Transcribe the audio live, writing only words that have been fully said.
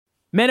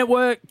Men at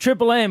Work,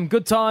 Triple M,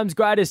 good times,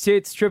 greatest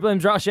hits, Triple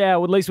M's Rush Hour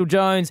with Liesl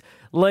Jones,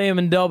 Liam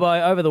and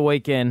Dobbo over the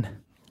weekend.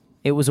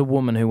 It was a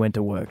woman who went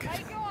to work.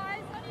 Hey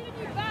guys, I need a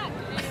new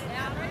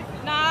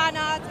bat.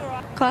 Nah, it's all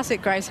right.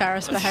 Classic Grace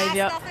Harris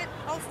behaviour. Stuff it,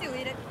 I'll still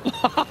eat it.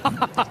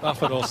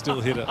 Stuff it or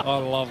still hit it. I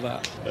love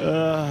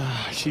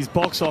that. She's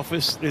box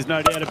office, there's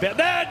no doubt about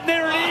that.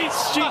 There it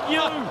is, she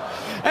knew.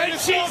 And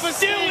she's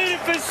still in it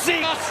for 6.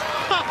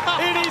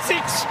 It is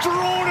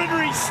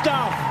extraordinary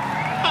stuff.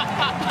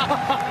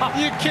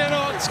 You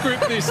cannot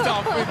script this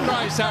stuff with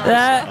Grace Harris.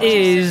 That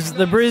is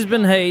the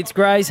Brisbane Heat's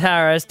Grace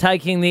Harris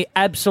taking the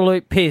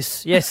absolute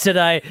piss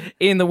yesterday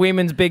in the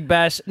Women's Big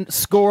Bash,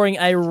 scoring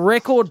a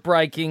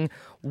record-breaking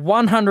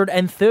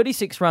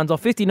 136 runs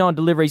off 59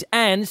 deliveries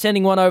and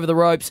sending one over the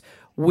ropes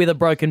with a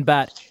broken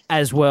bat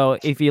as well,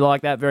 if you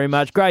like that very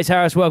much. Grace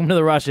Harris, welcome to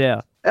the Rush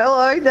Hour.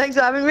 Hello, thanks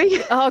for having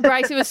me. Oh,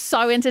 Grace, it was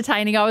so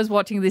entertaining. I was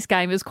watching this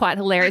game. It was quite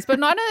hilarious. But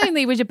not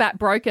only was your bat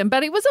broken,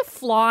 but it was a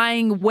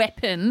flying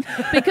weapon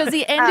because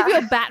the end of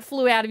your bat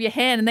flew out of your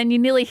hand and then you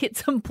nearly hit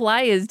some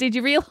players. Did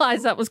you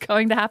realise that was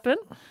going to happen?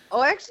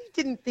 I actually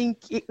didn't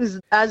think it was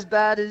as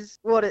bad as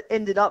what it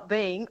ended up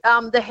being.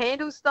 The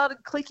handle started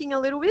clicking a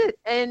little bit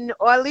and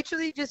I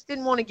literally just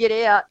didn't want to get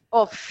out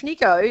of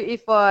Schnicko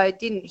if I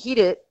didn't hit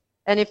it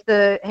and if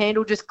the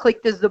handle just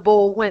clicked as the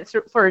ball went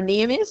through for a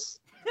near miss.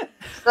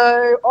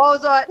 So I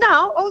was like,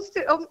 no,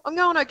 I'm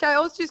going okay. I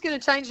was just going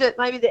to change it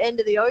maybe the end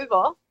of the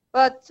over.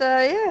 But,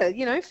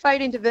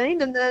 fate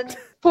intervened. And then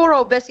poor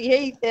old Bessie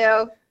Heath,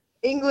 our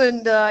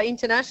England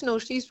international,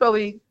 she's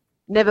probably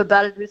never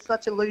batted with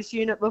such a loose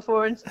unit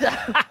before. And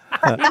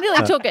You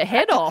nearly took her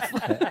head off.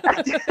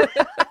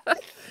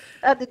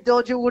 had to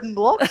dodge a wooden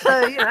block.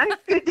 So,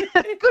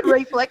 good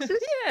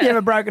reflexes. You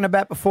ever broken a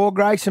bat before,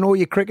 Grace, and all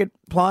your cricket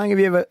playing? Have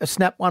you ever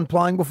snapped one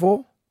playing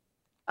before?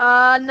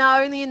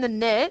 No, only in the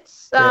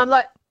nets.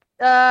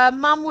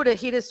 Mum would have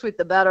hit us with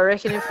the bat, I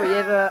reckon, if we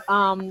ever,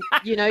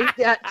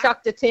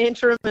 chucked a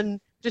tantrum and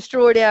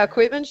destroyed our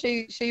equipment.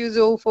 She was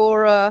all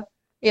for,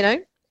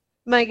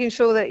 making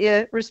sure that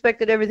you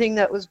respected everything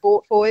that was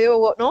bought for you or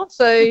whatnot.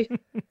 So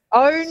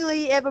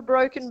only ever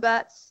broken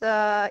bats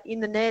in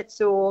the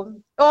nets, or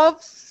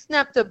I've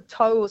snapped a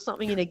toe or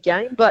something in a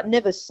game, but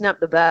never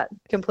snapped a bat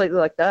completely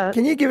like that.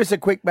 Can you give us a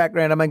quick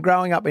background? I mean,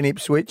 growing up in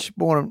Ipswich,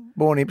 born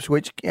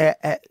Ipswich,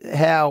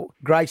 how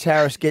Grace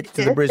Harris gets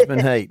to the Brisbane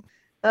Heat?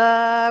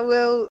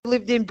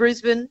 Lived in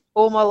Brisbane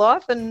all my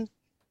life, and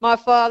my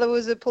father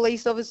was a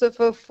police officer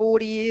for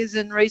 40 years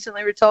and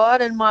recently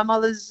retired, and my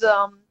mother's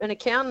an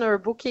accountant or a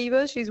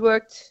bookkeeper. She's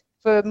worked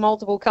for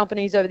multiple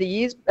companies over the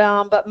years,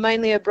 but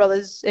mainly her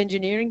brother's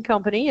engineering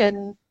company,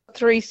 and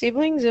 3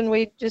 siblings, and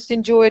we just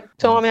enjoyed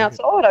time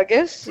outside, I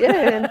guess. Yeah.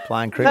 And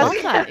playing cricket.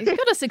 Okay, you've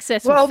got a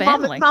successful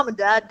family. Mum and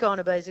Dad kind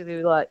of basically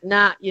were like,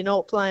 nah, you're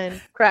not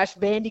playing Crash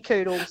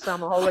Bandicoot all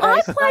summer holidays.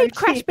 I played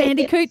Crash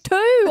Bandicoot too.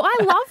 I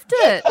loved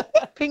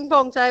it. Ping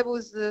pong table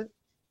was the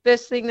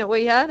best thing that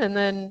we had, and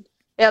then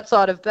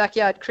outside of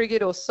backyard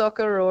cricket or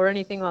soccer or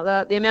anything like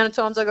that, the amount of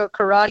times I got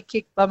karate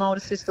kicked by my older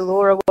sister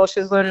Laura while she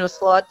was learning a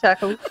slide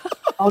tackle,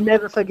 I'll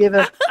never forgive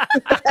her.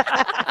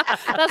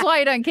 That's why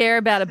you don't care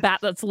about a bat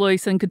that's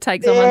loose and could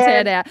take someone's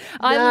head out.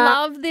 I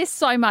love this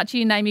so much.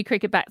 You name your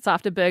cricket bats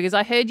after burgers.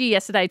 I heard you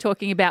yesterday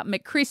talking about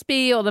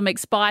McCrispy or the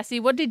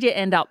McSpicy. What did you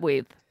end up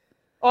with?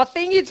 I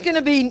think it's going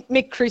to be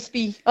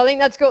McCrispy. I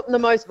think that's gotten the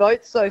most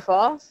votes so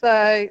far. So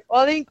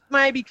I think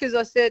maybe because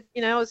I said,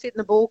 I was hitting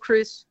the ball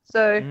crisp.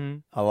 So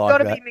I like got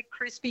to that. be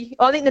McCrispy.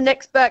 I think the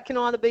next bat can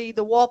either be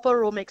the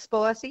Whopper or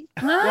McSpicy.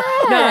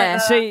 No,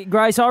 see,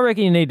 Grace, I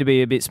reckon you need to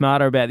be a bit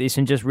smarter about this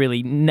and just really,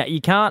 you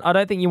can't, I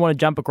don't think you want to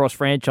jump across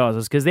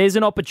franchises because there's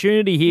an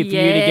opportunity here for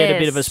you to get a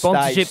bit of a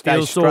sponsorship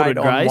deal sorted,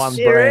 on Grace. one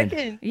You brand.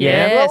 reckon?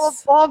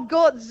 Yes. Well, I've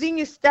got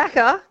Zinger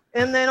Stacker,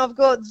 and then I've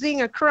got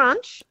Zinger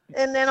Crunch,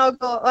 and then I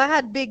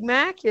had Big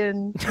Mac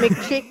and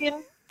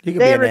McChicken. You could be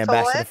They're an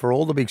ambassador retired. for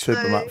all the big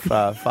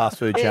fast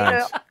food chains.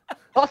 Yeah.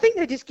 I think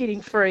they're just getting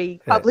free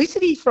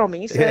publicity from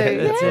me. So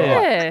That's it.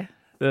 Yeah.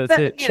 That's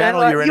it.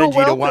 Channel your you're energy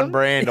to one welcome.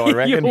 brand, I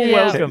reckon. You're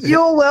welcome.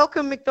 You're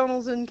welcome,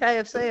 McDonald's and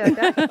KFC,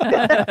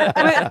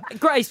 okay?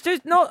 Grace,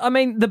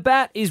 the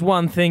bat is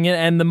one thing,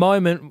 and the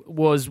moment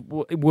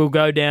will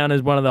go down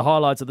as one of the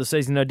highlights of the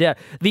season, no doubt.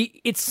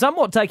 It's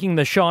somewhat taking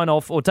the shine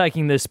off or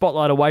taking the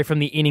spotlight away from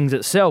the innings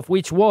itself,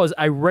 which was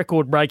a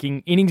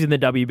record-breaking innings in the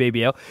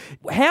WBBL.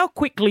 How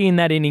quickly in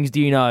that innings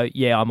do you know,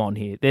 I'm on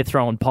here, they're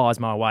throwing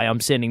pies my way, I'm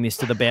sending this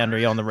to the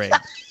boundary on the red?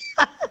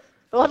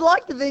 Well, I'd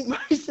like to think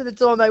most of the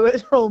time they were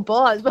throwing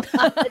pies, but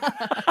the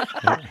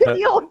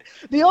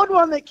odd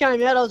one that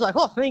came out, I was like,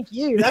 oh, thank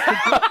you.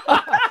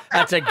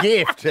 That's a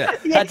gift.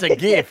 That's a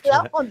gift.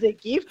 That one's a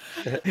gift.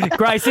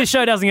 Grace, this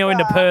show doesn't go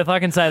into Perth. I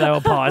can say they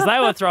were pies. They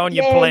were throwing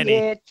you plenty.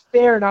 Yeah,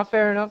 fair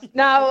enough.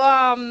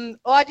 No,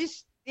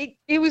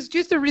 it was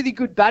just a really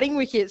good batting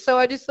wicket, so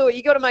I just thought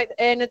you got to make,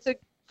 and it's a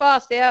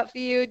fast out for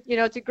you.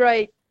 It's a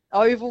great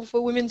oval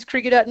for women's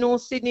cricket at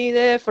North Sydney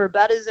there for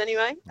batters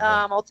anyway.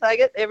 I'll take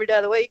it every day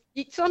of the week.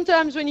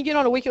 Sometimes when you get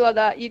on a wicket like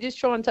that, you just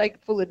try and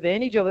take full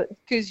advantage of it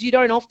because you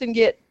don't often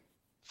get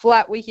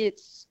flat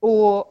wickets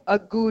or a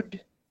good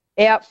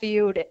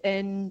outfield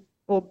and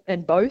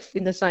both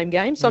in the same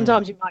game.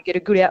 Sometimes you might get a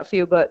good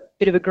outfield but a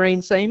bit of a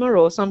green seamer,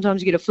 or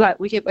sometimes you get a flat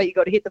wicket but you've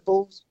got to hit the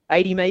balls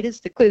 80 metres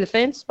to clear the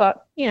fence.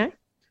 But, you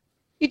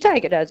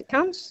take it as it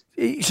comes.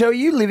 So are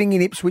you living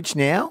in Ipswich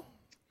now?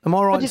 Am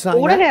I right I just in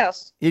saying bought that? a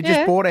house. You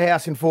just bought a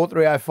house in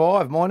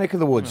 4305, my neck of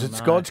the woods.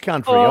 It's God's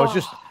country. I was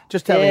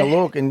just having a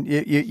look, and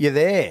you're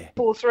there.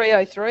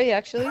 4303,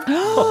 actually.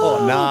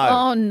 Oh no!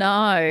 Oh,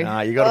 no. No,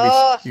 you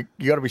got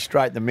to be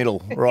straight in the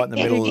middle, right in the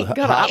middle of the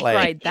Got to heartland.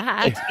 upgrade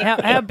that.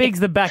 How big's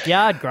the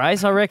backyard,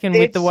 Grace? I reckon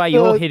with the It's way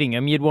you're good. hitting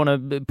them, you'd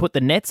want to put the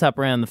nets up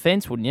around the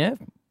fence, wouldn't you?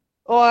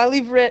 Oh, I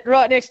live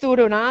right next door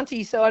to an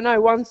auntie, so I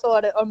know one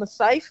side I'm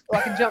safe.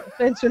 I can jump the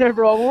fence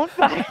whenever I want.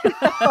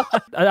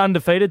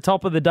 Undefeated,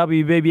 top of the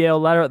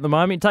WBBL ladder at the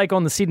moment. Take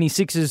on the Sydney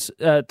Sixers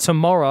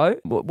tomorrow.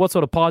 What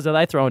sort of pies are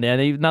they throwing down?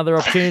 Another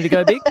opportunity to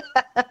go big?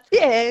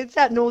 Yeah, it's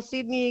at North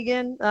Sydney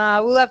again.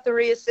 We'll have to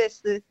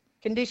reassess the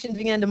conditions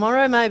again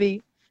tomorrow.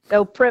 Maybe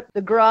they'll prep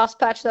the grass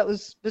patch that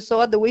was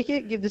beside the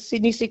wicket, give the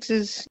Sydney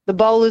Sixers, the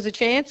bowlers, a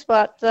chance.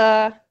 But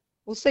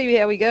we'll see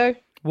how we go.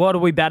 What are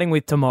we batting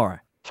with tomorrow?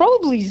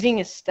 Probably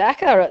Zinger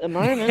Stacker at the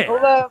moment.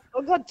 Although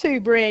I've got 2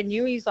 brand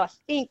newies, I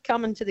think,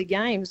 coming to the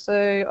game.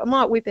 So I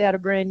might whip out a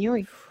brand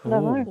newie. I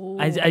don't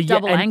know. Ooh,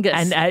 double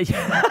Angus.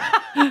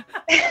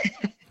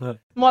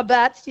 My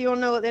bats, do you want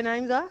to know what their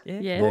names are?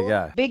 yeah. There you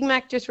go. Big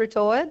Mac just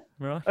retired.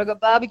 Right. I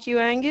got Barbecue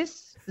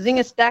Angus,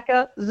 Zinger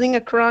Stacker,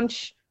 Zinger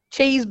Crunch,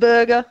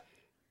 Cheeseburger,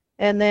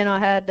 and then I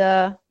had,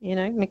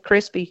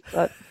 McCrispy.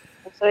 But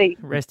we'll see.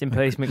 Rest in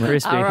peace,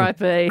 McCrispy.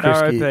 R.I.P.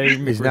 Crispy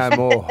R.I.P. is no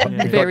more.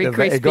 Very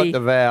crispy. It got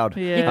devoured.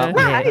 Yeah.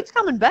 No, it's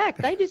coming back.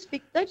 They just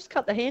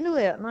cut the handle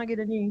out, and I get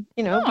a new.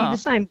 It'll be the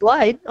same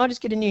blade. I just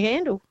get a new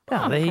handle.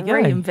 Oh, there you go.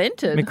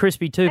 Reinvented.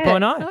 McCrispy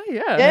 2.0. Oh,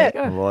 yeah. Yeah, There you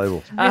go.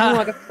 Unbelievable. moving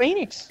like a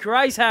phoenix.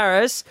 Grace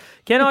Harris,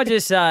 can I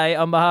just say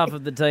on behalf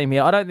of the team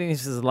here, I don't think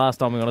this is the last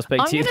time we're going to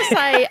speak I'm to you. going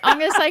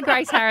to say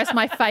Grace Harris,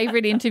 my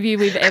favourite interview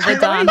we've ever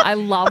done. I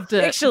loved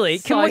it. Actually,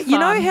 So you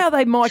know fun. how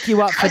they mic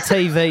you up for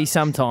TV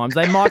sometimes?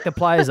 They mic the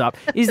players up.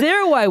 Is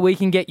there a way we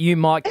can get you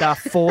mic'd up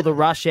for the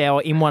rush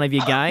hour in one of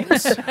your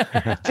games?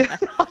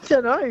 I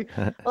don't know.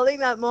 I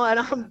think that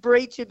might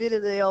breach a bit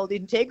of the old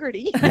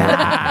integrity.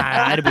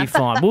 Nah, it'll be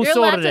fine. We'll You're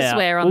sort allowed it to out.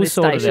 swear on we'll this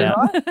sort station. it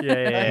out.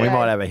 Yeah. We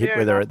might have a hit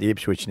with her at the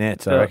Ipswich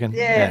Nets, I reckon.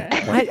 Yeah.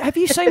 Hey, have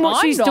you seen what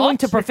I'm she's not. doing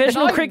to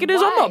professional No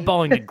cricketers? I'm not way.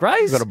 bowling at Grace.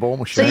 She's got a ball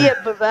machine. See you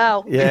at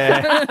Baval.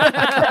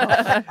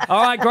 Yeah.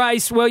 All right,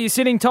 Grace. Well, you're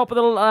sitting top of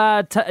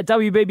the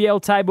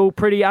WBBL table,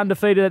 pretty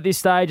undefeated at this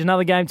stage.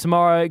 Another game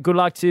tomorrow. Good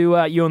luck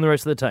to you and the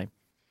rest of the team.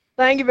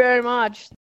 Thank you very much.